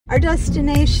Our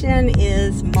destination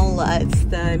is MOLAA. It's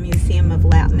the Museum of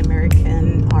Latin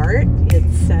American Art.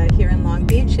 It's here in Long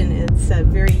Beach, and it's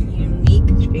very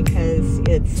unique because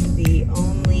it's the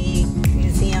only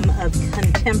museum of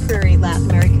contemporary Latin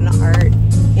American art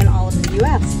in all of the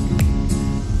U.S.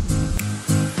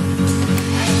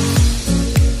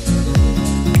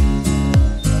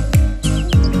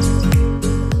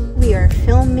 We are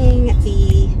filming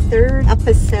the third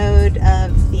episode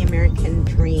of The American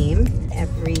Dream.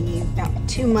 Every about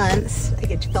 2 months, I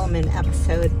get to film an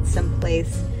episode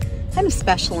someplace kind of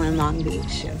special in Long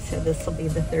Beach. And so this will be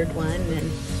the third one,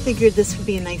 and figured this would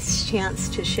be a nice chance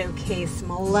to showcase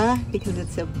MOLAA because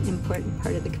it's an important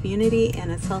part of the community,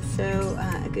 and it's also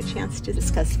a good chance to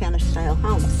discuss Spanish-style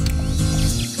homes.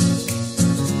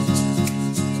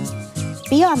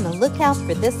 Be on the lookout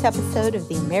for this episode of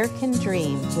The American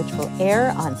Dream, which will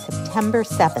air on September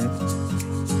 7th.